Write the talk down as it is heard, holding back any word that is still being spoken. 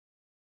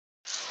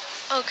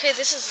Okay,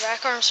 this is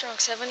Zach Armstrong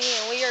 70,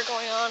 and we are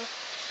going on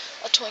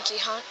a Twinkie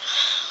hunt.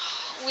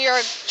 We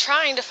are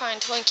trying to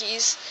find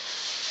Twinkies,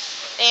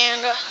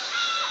 and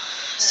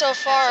so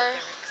far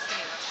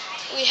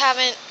we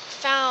haven't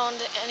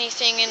found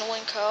anything in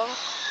Winco,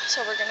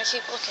 so we're gonna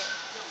keep looking.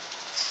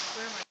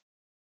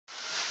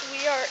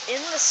 We are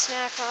in the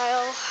snack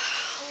aisle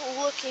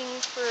looking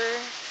for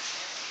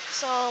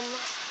some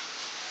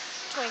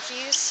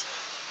Twinkies.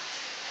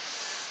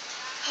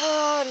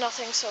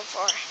 Nothing so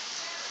far.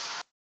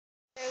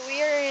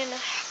 We are in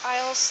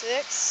aisle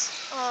 6.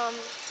 Well,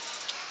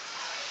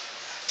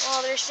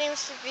 there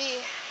seems to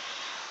be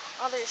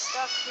other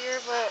stuff here,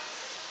 but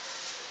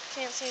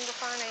can't seem to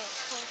find any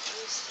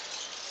Twinkies.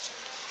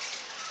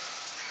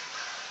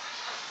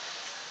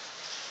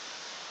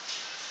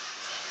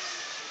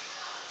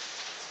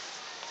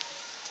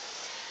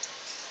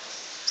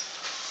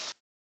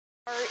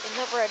 We're in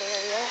the bread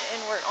area,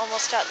 and we're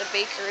almost at the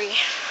bakery.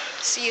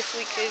 See if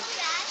we could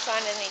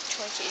find any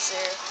Twinkies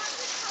there.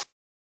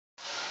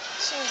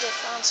 Seemed to have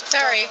found some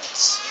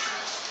donuts.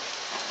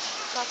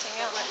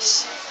 Nothing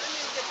else.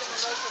 Get them a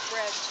loaf of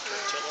bread too.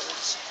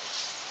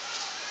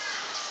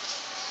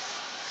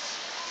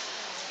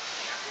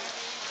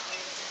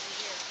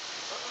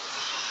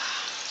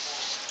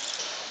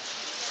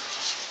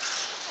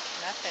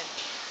 Nothing.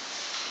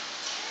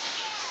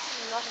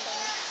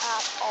 Nothing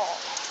at all.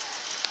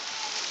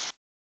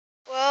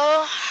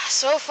 Well,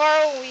 so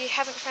far we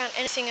haven't found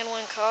anything in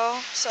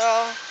Winco,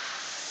 so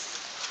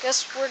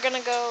guess we're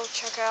gonna go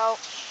check out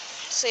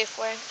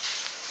Safeway.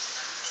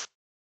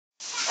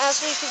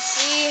 As we can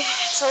see,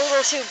 it's a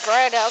little too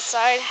bright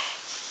outside,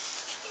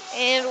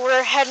 and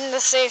we're heading to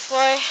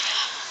Safeway.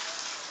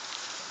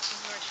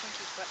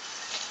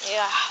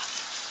 Yeah.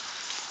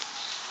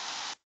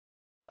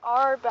 We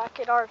are back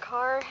at our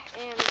car,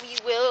 and we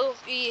will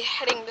be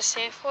heading to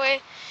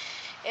Safeway.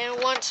 And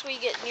once we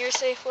get near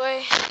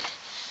Safeway,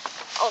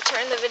 I'll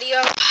turn the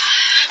video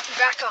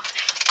back on.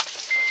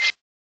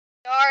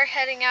 We are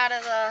heading out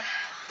of the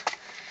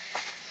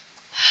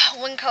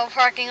Winco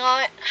parking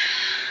lot.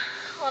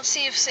 Let's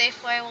see if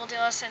Safeway will do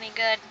us any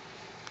good.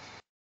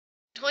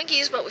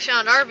 Twinkies, but we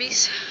found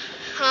Arby's.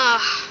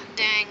 Ah,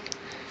 dang.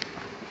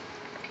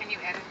 Can you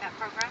edit that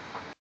program?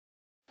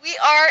 We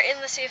are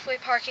in the Safeway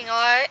parking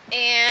lot,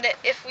 and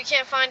if we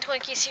can't find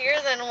Twinkies here,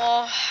 then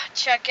we'll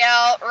check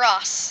out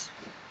Ross.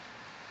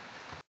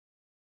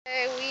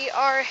 Okay, we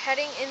are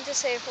heading into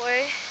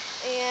Safeway,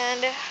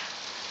 and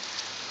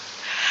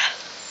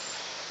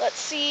let's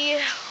see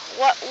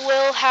what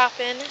will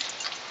happen.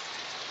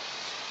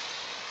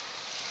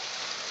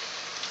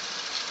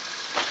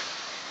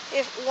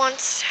 If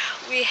once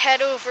we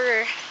head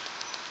over,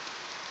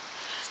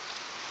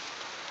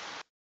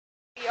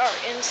 we are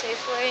in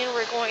Safeway, and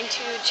we're going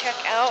to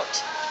check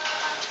out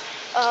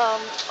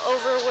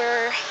over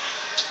where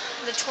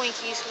the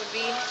Twinkies would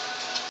be.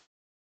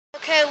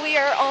 Okay, we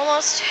are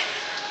almost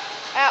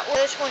at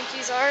where the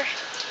Twinkies are,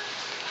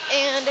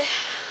 and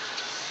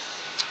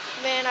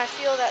man, I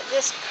feel that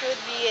this could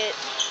be it.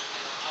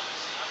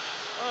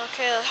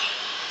 Okay,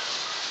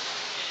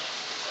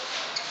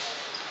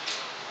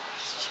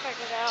 let's check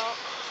it out.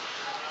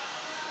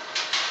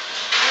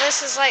 And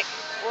this is like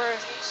where,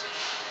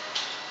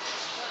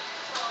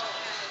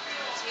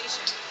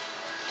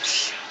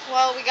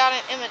 well, we got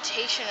an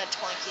imitation of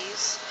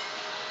Twinkies.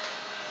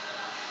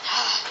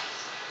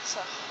 So,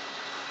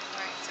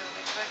 Alright, so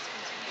the quest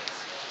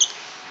continues.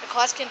 the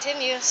quest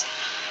continues.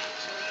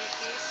 Shall we get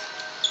these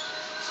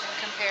and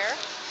compare?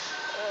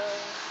 No?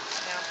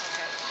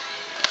 Okay.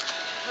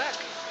 Look,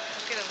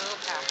 let's get a little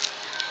pack.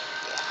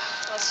 Yeah,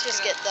 let's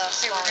just get the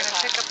smaller we're going to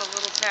pack. pick up a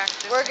little pack.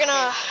 We're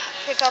gonna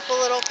pick up a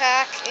little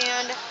pack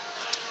and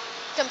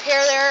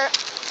compare them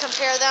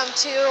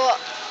to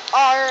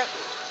our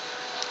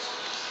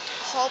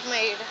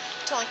homemade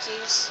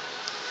Twinkies.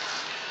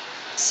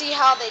 See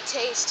how they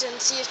taste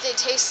and see if they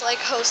taste like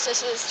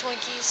Hostess's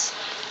Twinkies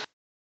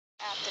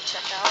at the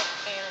checkout,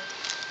 and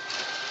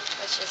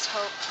let's just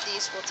hope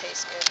these will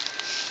taste good.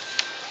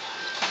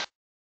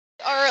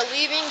 We are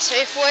leaving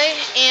Safeway,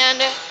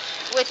 and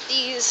with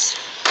these,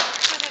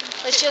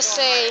 let's just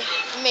say,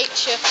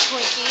 makeshift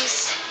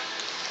Twinkies,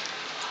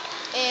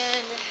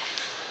 and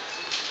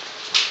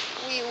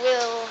we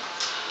will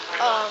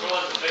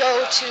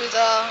go to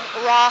the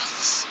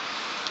Roth's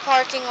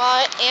parking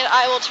lot, and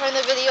I will turn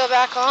the video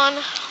back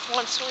on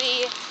once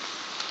we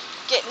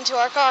get into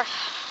our car.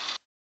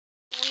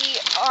 We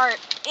are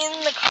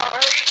in the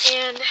car,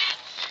 and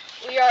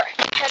we are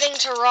heading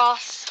to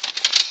Roth's,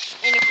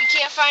 and if we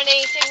can't find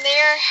anything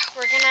there,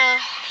 we're gonna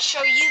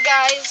show you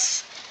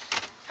guys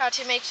how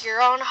to make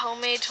your own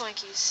homemade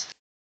Twinkies.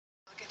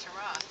 We'll get to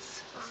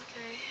Ross.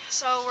 Okay,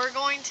 so we're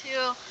going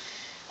to,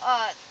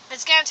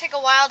 it's gonna take a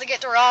while to get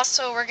to Ross,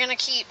 so we're gonna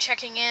keep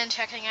checking in,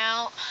 checking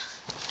out.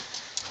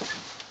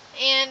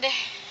 And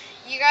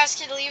you guys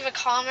can leave a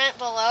comment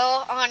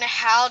below on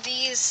tell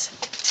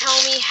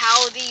me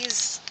how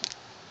these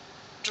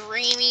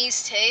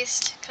Dreamies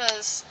taste,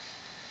 because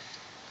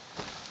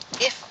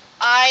if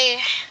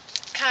I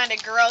kind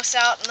of gross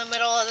out in the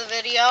middle of the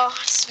video,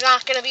 it's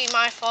not going to be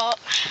my fault.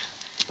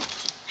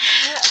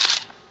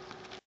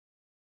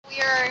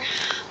 We are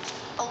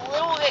a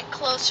little bit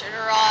closer to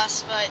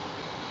Ross, but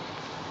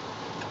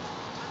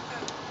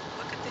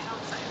Look at the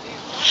outside view.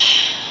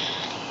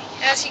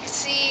 as you can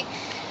see,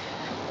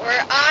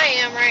 where I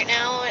am right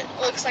now, it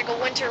looks like a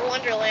winter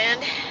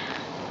wonderland.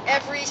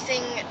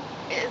 Everything,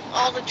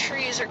 all the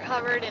trees are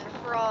covered in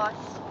frost,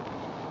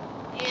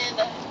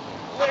 and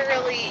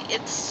literally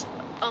it's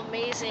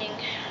amazing,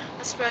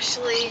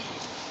 especially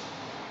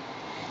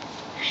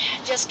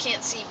I just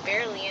can't see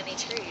barely any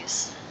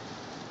trees.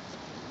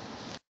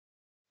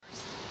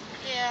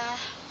 Yeah.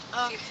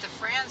 See, it's the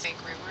Franz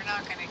Bakery. We're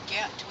not going to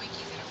get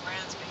Twinkies at a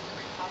Franz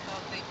Bakery,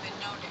 although they've been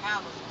known to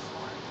have them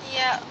before.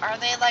 Yeah, are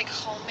they like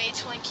homemade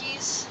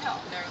Twinkies? No,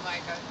 they're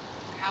like an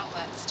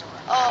outlet store.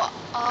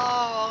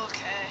 Oh,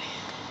 okay.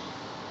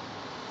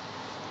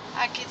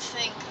 I could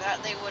think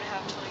that they would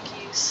have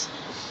Twinkies.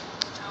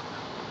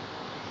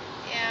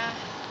 Yeah.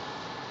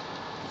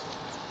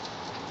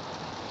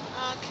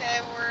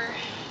 Okay, we're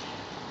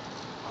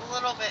a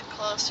little bit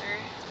closer,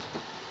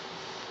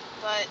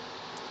 but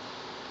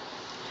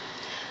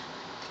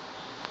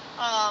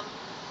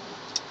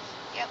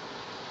yep.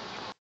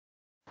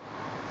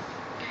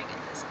 Gotta get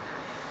this guy.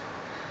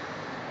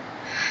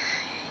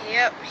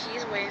 Yep,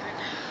 he's waving.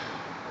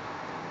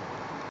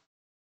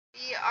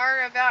 We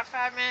are about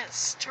 5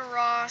 minutes to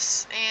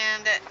Ross,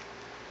 and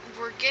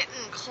we're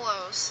getting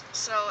close,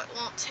 so it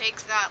won't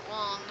take that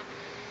long.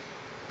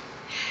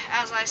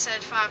 As I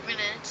said, 5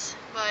 minutes,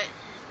 but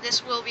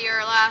this will be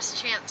our last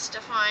chance to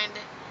find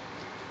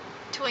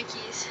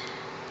Twinkies.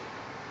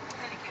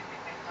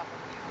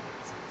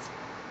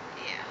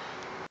 Yeah.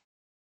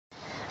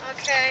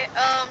 Okay,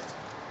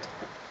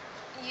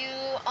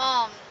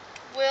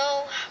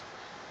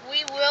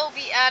 we will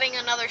be adding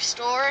another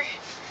store.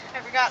 I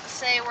forgot to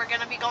say we're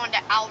gonna be going to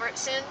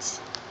Albertsons,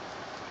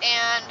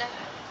 and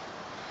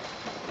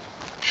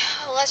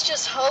let's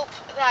just hope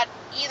that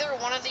either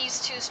one of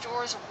these two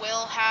stores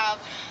will have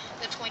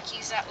the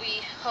Twinkies that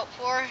we hope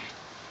for.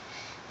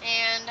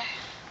 And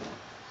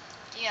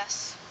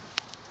yes,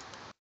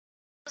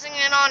 closing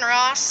in on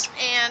Ross,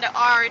 and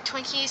our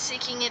Twinkie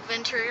seeking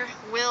adventure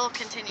will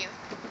continue.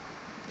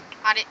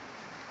 Got it.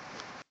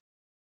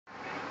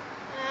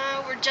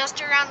 We're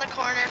just around the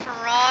corner from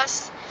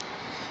Ross.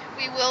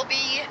 We will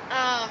be,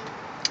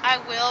 I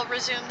will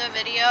resume the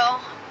video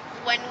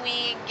when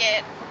we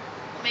get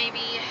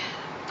maybe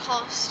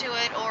close to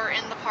it or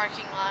in the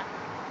parking lot.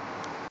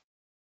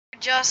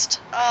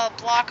 Just a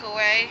block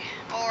away,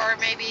 or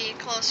maybe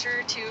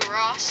closer to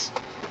Ross,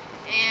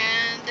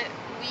 and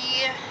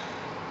we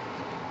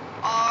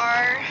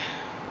are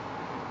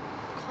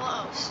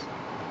close.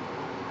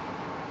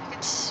 You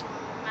can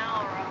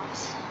smell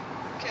Ross.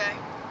 Okay.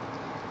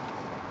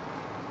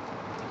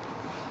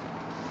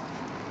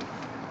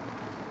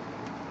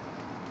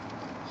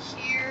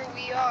 Here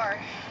we are.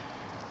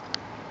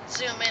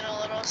 Zoom in a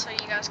little so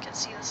you guys can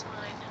see the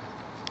sign.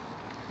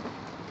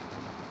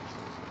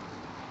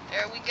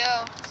 There we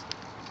go.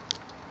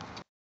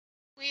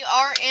 We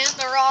are in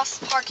the Ross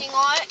parking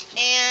lot,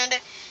 and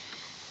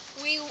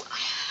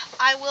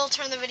I will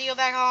turn the video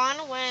back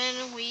on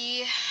when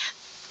we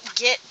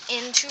get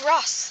into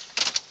Ross.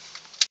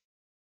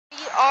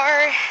 We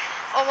are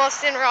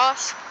almost in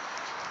Ross,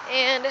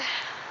 and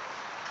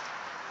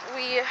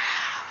we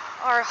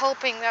are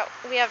hoping that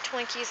we have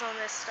Twinkies on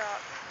this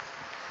stop.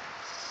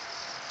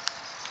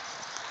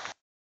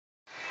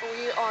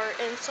 We are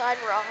inside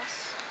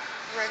Ross,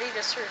 ready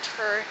to search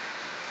for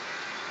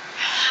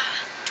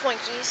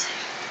Twinkies,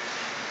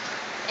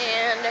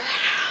 and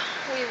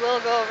we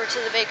will go over to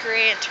the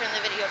bakery and turn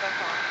the video back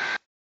on.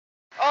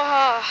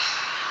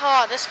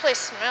 Oh, this place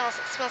smells.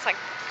 It smells like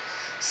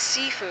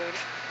seafood.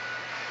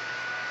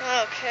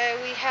 Okay,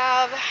 we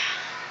have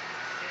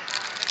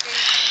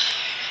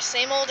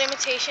same old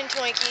imitation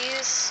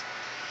Twinkies.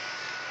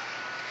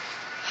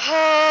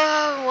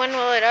 When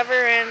will it ever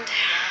end?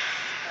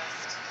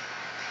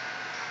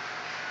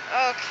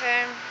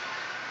 Okay.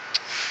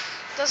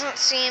 Doesn't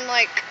seem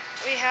like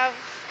we have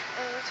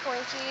any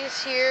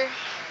Twinkies here.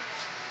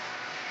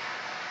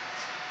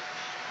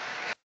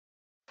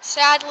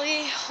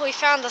 Sadly, we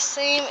found the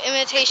same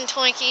imitation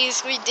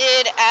Twinkies we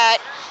did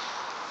at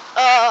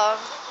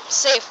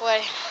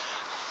Safeway.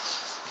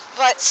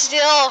 But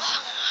still,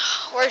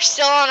 we're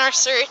still on our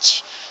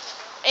search,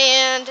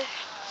 and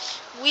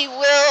we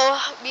will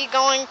be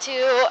going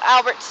to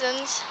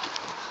Albertsons,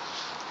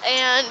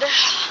 and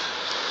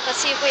let's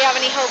see if we have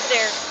any hope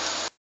there.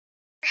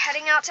 We're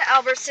heading out to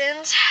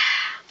Albertsons,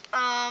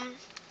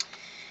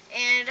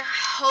 and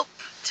hope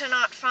to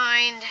not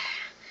find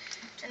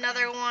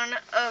another one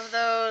of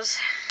those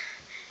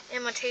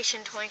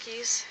imitation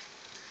Twinkies.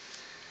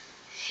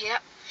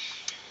 Yep.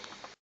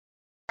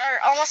 We're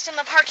almost in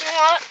the parking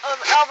lot of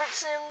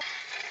Albertsons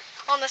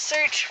on the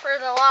search for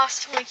the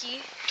lost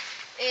Twinkie,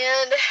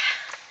 and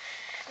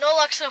no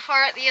luck so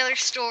far at the other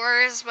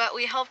stores, but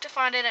we hope to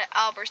find it at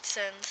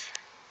Albertsons.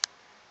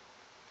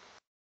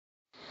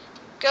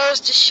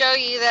 Goes to show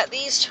you that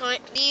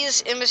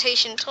these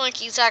imitation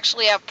Twinkies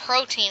actually have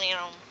protein in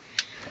them.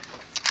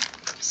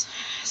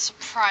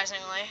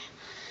 Surprisingly.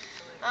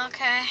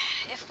 Okay,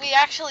 if we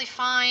actually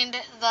find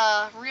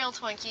the real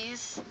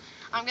Twinkies,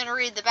 I'm gonna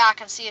read the back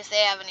and see if they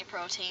have any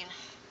protein.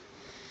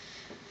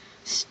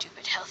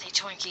 Stupid healthy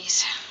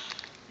Twinkies.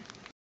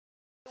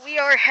 We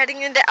are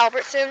heading into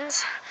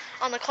Albertsons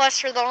on the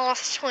quest for the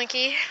lost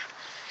Twinkie,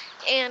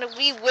 and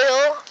we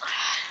will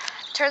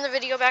turn the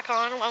video back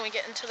on when we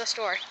get into the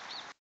store.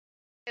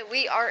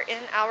 We are in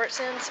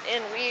Albertsons,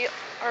 and we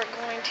are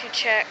going to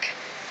check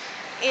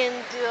in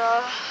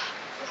the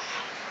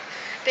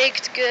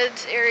baked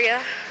goods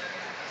area,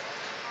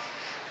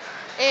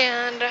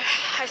 and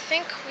I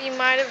think we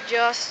might have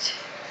just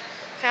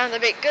found the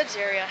baked goods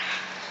area.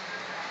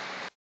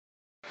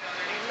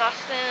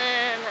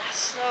 Nothing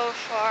so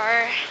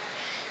far.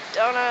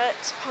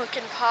 Donuts,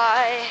 pumpkin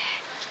pie,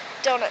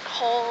 donut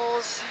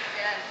holes,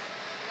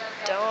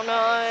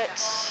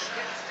 donuts.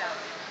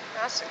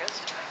 That's the good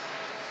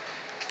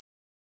stuff.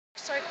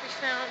 Looks like we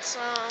found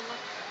some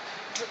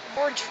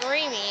more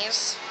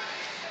dreamies.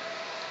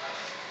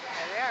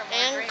 There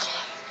they are, more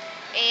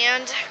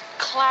and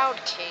cloud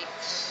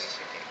cakes.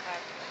 We should get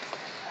cloud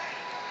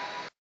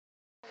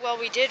cakes. Well,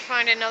 we did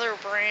find another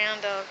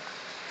brand of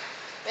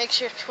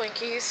makeshift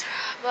Twinkies,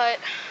 but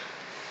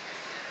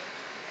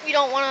we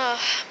don't want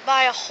to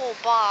buy a whole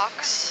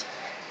box.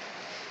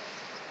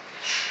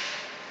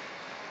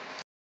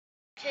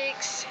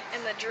 Cakes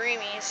and the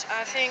dreamies.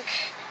 I think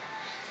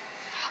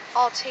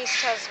I'll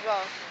taste test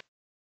both.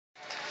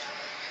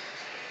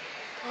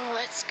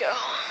 Let's go.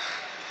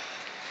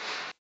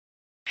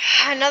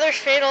 Another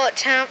fatal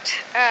attempt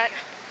at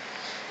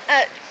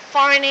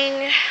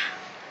finding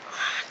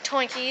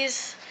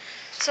Twinkies.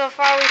 So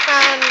far we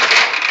found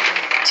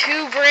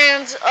 2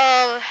 brands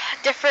of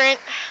different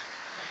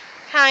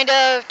kind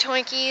of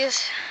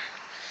Twinkies,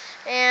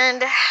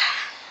 and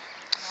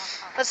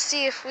let's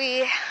see if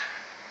we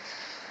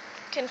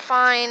can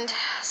find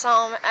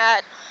some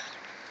at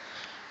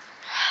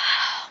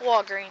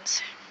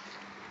Walgreens.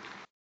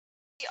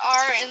 We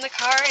are in the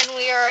car and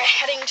we are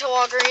heading to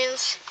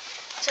Walgreens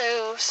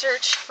to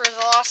search for the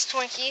lost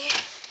Twinkie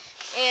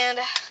and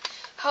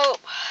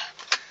hope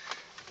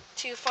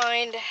to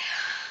find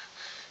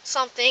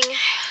something,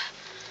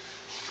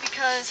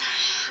 because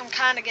I'm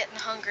kind of getting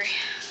hungry.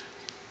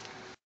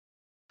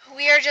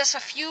 We are just a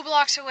few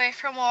blocks away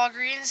from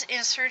Walgreens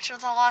in search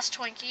of the lost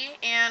Twinkie,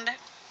 and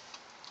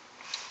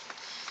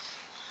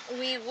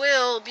we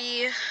will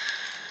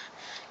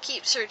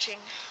keep searching.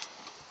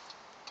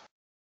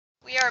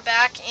 We are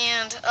back,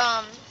 and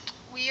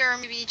we are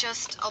maybe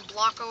just a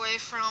block away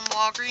from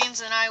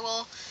Walgreens, and I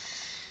will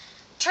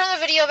turn the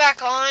video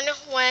back on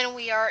when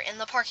we are in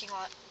the parking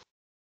lot.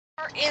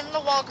 We are in the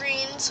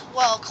Walgreens,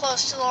 well,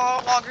 close to the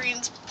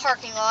Walgreens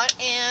parking lot,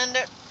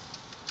 and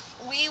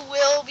we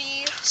will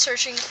be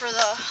searching for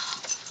the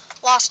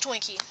lost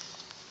Twinkie.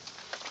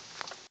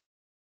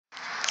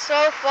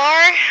 So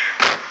far,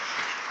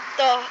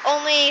 the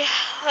only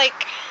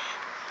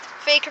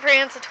fake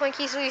brands of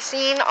Twinkies we've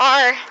seen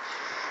are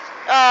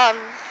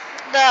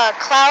the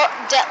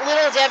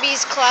Little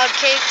Debbie's cloud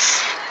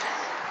cakes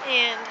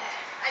and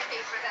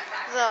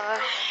the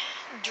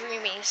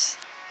Dreamies.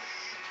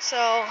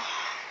 So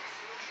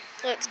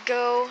let's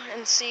go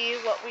and see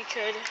what we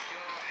could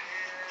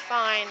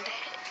find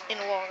in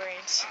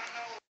Walgreens.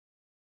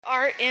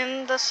 Are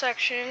in the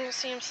section,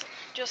 seems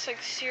just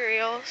like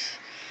cereals.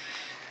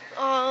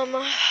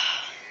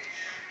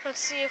 Let's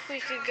see if we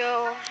could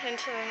go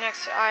into the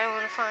next aisle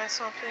and find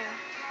something.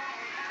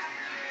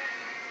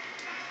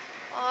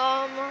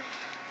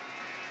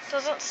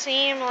 Doesn't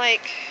seem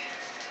like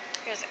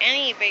there's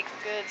any baked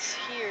goods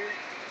here.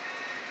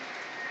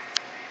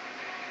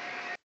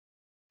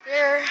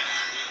 There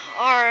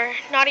are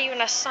not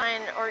even a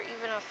sign or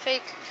even a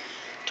fake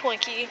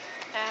Twinkie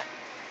at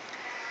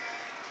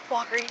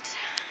Walgreens,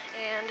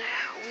 and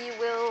we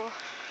will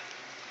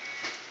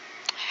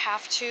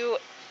have to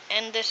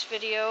end this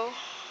video.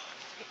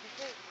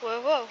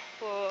 Whoa.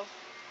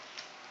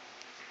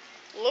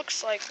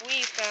 Looks like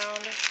we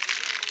found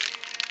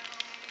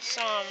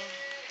some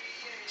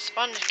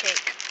sponge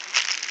cake.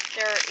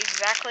 They're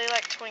exactly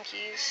like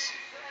Twinkies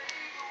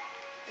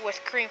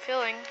with cream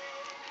filling,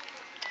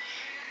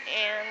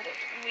 and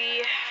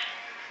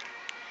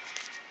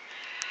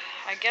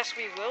I guess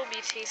we will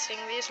be tasting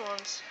these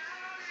ones.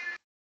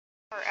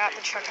 We're at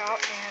the checkout,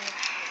 and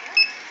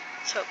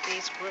let's hope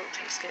these will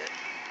taste good.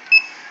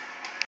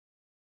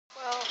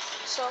 Well,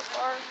 so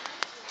far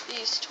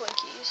these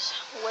Twinkies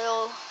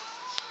will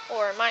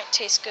or might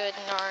taste good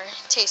in our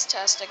taste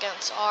test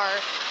against our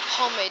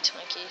homemade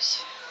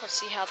Twinkies. Let's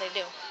see how they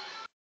do.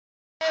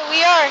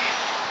 We are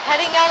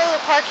heading out of the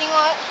parking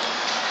lot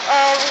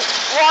of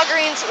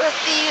Walgreens with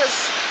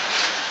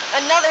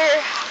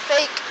another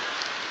fake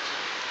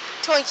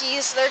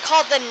Twinkies. They're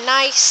called the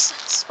Nice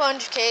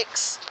Sponge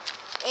Cakes,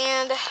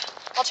 and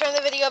I'll turn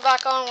the video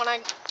back on when I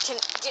can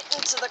get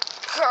into the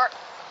car.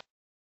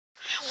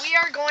 We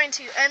are going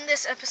to end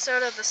this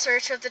episode of the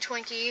search of the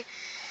Twinkie.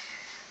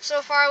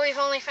 So far we've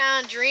only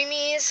found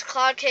Dreamies,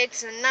 Cloud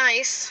Cakes, and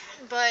Nice,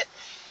 but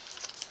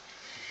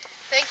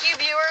thank you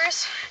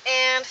viewers,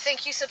 and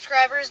thank you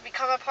subscribers.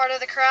 Become a part of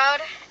the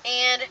crowd,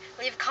 and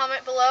leave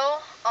comment below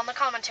on the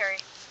commentary.